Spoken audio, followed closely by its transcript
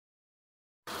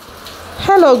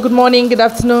Hello, good morning, good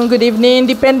afternoon, good evening,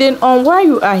 depending on where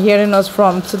you are hearing us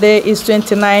from. Today is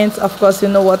 29th. Of course, you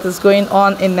know what is going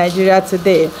on in Nigeria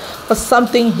today. But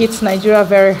something hits Nigeria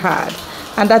very hard,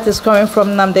 and that is coming from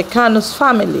Nnamdi Kanu's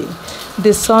family.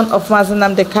 The son of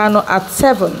Nnamdi Kanu at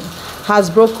 7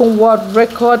 has broken world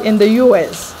record in the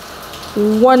US.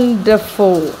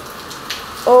 Wonderful.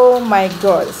 Oh my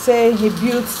God. Say he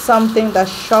built something that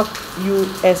shocked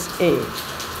USA.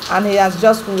 And he has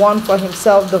just won for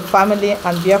himself, the family,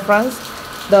 and Biafrans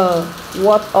the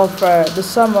worth of the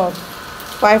sum of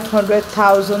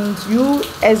 500,000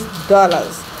 US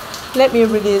dollars. Let me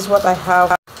release what I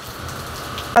have.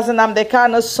 As Nnamdi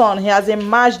Kanu's son, he has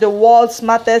emerged the world's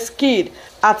smartest kid.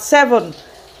 At 7,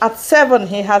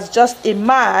 he has just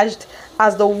emerged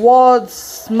as the world's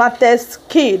smartest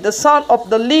kid. The son of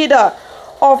the leader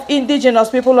of indigenous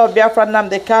people of Biafra,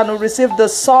 Nnamdi Kanu, received the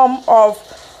sum of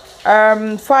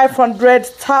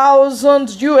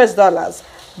 500,000 US dollars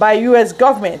by US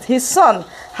government. His son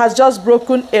has just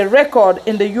broken a record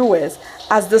in the US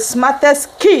as the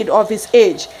smartest kid of his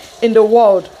age in the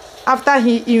world after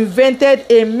he invented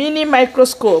a mini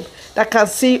microscope that can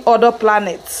see other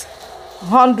planets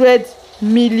 100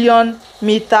 million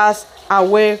meters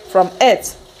away from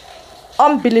Earth.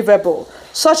 Unbelievable.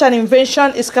 Such an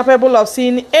invention is capable of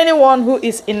seeing anyone who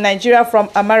is in Nigeria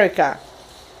from America.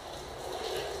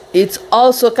 It's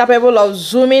also capable of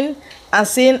zooming and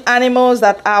seeing animals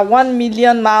that are 1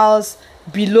 million miles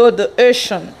below the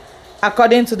ocean,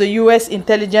 according to the US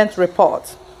intelligence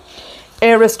report.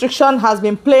 A restriction has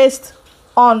been placed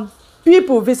on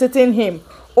people visiting him.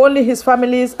 Only his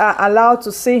families are allowed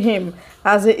to see him,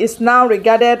 as he is now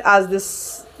regarded as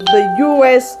the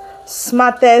US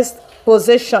smartest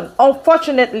possession.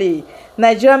 Unfortunately,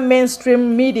 Nigerian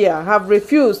mainstream media have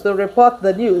refused to report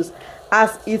the news,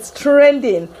 as it's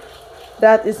trending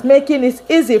that is making it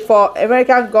easy for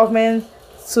American government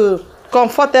to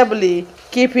comfortably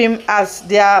keep him as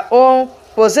their own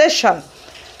possession.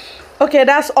 Okay,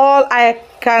 that's all I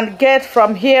can get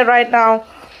from here right now,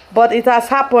 but it has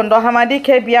happened.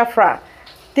 Ohamadike Biafra,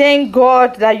 thank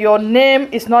God that your name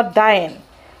is not dying.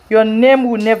 Your name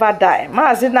will never die.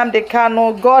 Nnamdi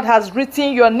Kanu, God has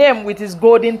written your name with his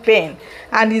golden pen,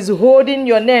 and is holding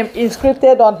your name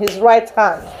inscripted on his right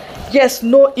hand. Yes,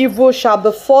 no evil shall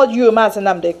befall you,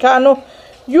 Nnamdi Kanu.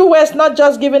 US not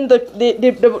just giving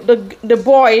the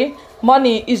boy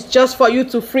money, is just for you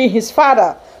to free his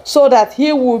father, so that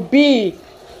he will be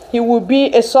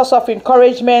a source of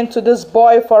encouragement to this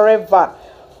boy forever.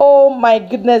 Oh my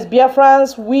goodness,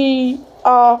 Biafrans, we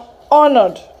are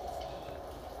honored.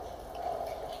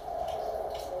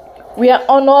 We are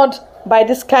honored by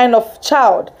this kind of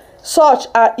child. Such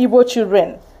are Igbo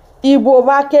children. Igbo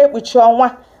wake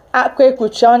uchiwanwa, akwe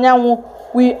kuchanyanwu.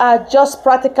 We are just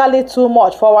practically too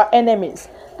much for our enemies.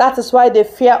 That is why they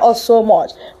fear us so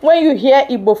much. When you hear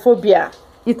Igbophobia,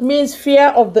 it means fear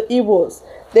of the Igbos.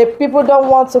 The people don't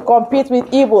want to compete with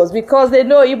Igbos because they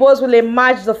know Igbos will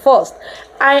emerge the first.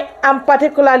 I am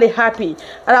particularly happy,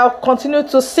 and I'll continue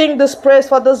to sing this praise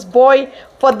for this boy,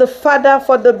 for the father,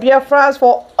 for the Biafrans,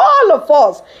 for all of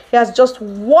us. He has just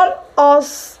won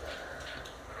us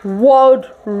world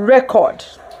record.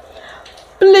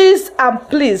 Please and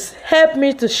please help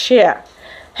me to share.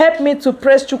 Help me to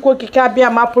praise Chukwu Kikabia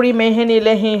Mapuri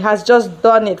Mehenile. He has just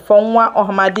done it for Nwa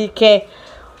Ohamadike.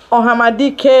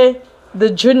 Ohamadike the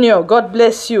Junior. God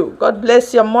bless you. God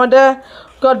bless your mother.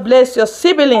 God bless your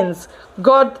siblings.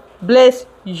 God bless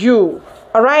you.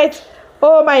 All right.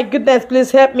 Oh my goodness.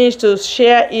 Please help me to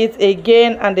share it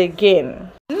again and again.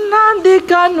 Nnamdi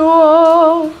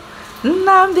Kanu.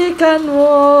 Nnamdi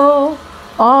Kanu.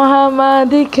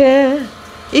 Ohamadike.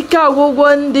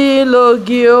 Ikagwugwo ndị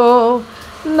logio.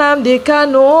 Nnamdi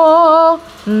Kanu.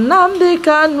 Nnamdi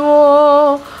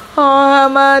Kanu.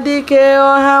 Ohamadike,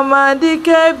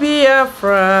 Ohamadike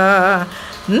Biafra.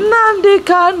 Nnamdi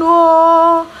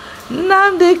Kanu,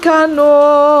 Nnamdi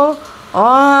Kanu,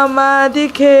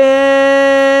 Ohamadike,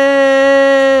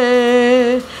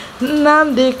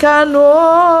 Nnamdi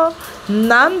Kanu,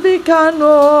 Nnamdi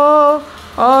Kanu,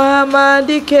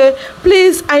 Ohamadike.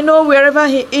 Please, I know wherever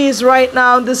he is right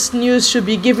now, this news should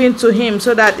be given to him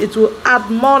so that it will add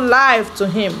more life to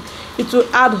him. It will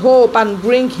add hope and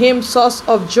bring him source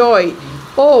of joy.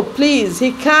 Oh, please,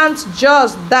 he can't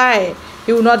just die.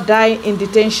 He will not die in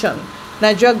detention.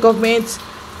 Nigeria government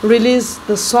release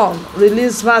the song.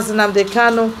 Release Nnamdi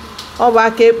Kanu.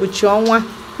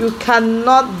 You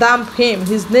cannot damp him.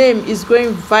 His name is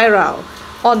going viral.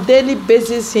 On daily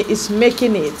basis, he is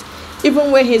making it.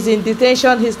 Even when he's in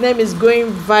detention, his name is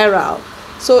going viral.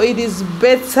 So it is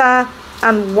better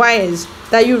and wise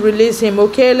that you release him.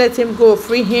 Okay, let him go,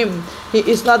 free him. He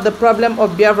is not the problem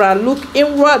of Biafra. Look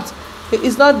inwards. He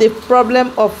is not the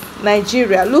problem of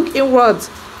Nigeria. Look inwards.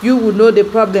 You will know the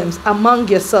problems among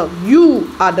yourself. You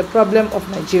are the problem of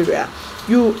Nigeria.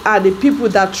 You are the people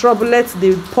that troubled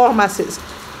the poor masses,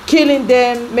 killing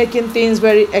them, making things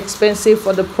very expensive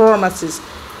for the poor masses.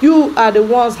 You are the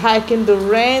ones hiking the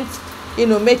rent,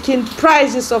 making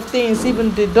prices of things,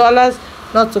 even the dollars,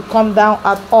 not to come down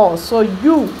at all. So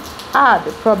you are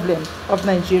the problem of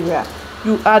Nigeria.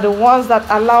 You are the ones that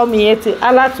allow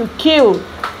Allah to kill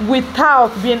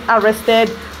without being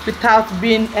arrested, without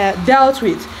being dealt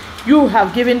with. You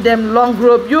have given them long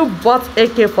rope. You bought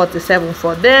AK-47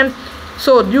 for them.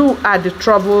 So you are the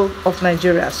trouble of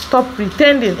Nigeria. Stop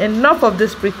pretending. Enough of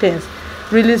this pretense.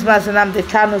 Release Nnamdi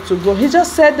Kanu to go. He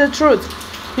just said the truth.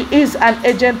 He is an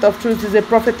agent of truth. He's a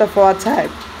prophet of our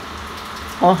time.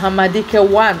 Or Hamadike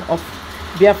one of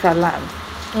Biafra land.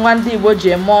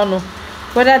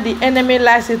 Whether the enemy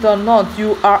likes it or not,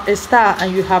 you are a star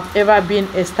and you have ever been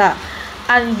a star.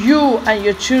 And you and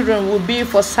your children will be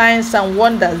for signs and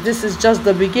wonders. This is just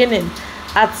the beginning.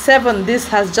 At 7, this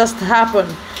has just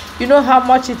happened. You know how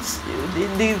much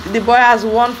the boy has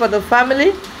won for the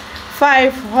family?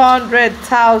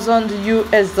 500,000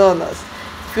 US dollars.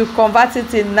 If you convert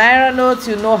it in Naira notes,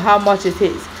 you know how much it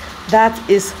is. That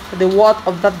is the worth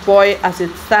of that boy as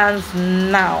it stands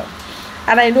now.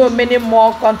 And I know many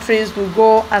more countries will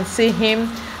go and see him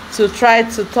to try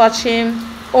to touch him.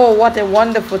 Oh, what a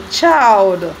wonderful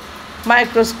child.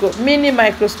 Microscope, mini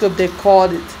microscope they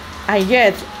called it. And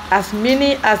yet, as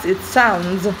mini as it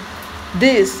sounds,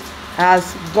 this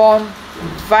has gone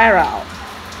viral.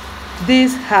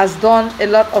 This has done a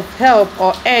lot of help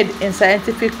or aid in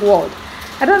scientific world.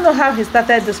 I don't know how he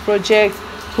started this project,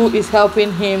 who is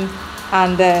helping him,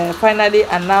 and finally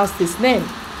announced his name.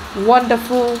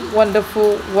 Wonderful,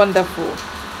 wonderful, wonderful.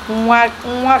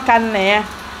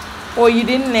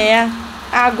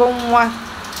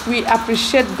 We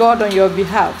appreciate God on your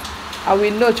behalf, and we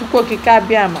know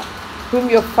whom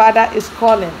your Father is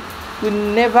calling will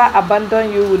never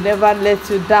abandon you, will never let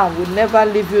you down, will never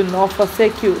leave you nor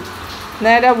forsake you.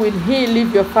 Neither will he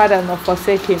leave your father nor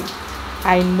forsake him.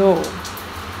 I know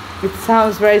it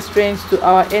sounds very strange to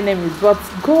our enemies, but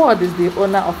God is the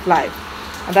owner of life,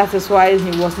 and that is why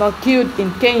he was not killed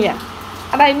in Kenya.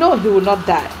 And I know he will not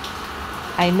die.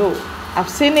 I know. I've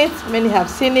seen it, many have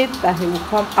seen it, that he will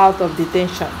come out of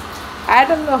detention. I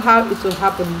don't know how it will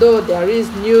happen, though there is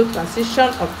new transition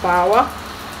of power.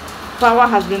 Power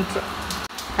has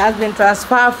been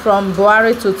transferred from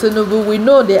Buhari to Tinubu. We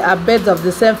know they are birds of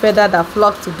the same feather that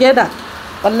flock together.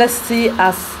 But let's see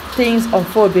as things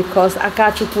unfold, because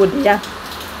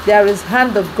there is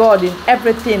hand of God in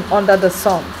everything under the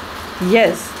sun.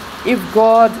 Yes, if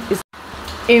God is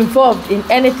involved in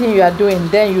anything you are doing,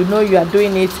 then you know you are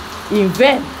doing it in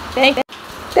vain.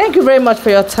 Thank you very much for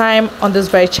your time on this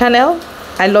very channel.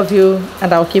 I love you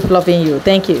and I'll keep loving you.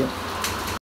 Thank you.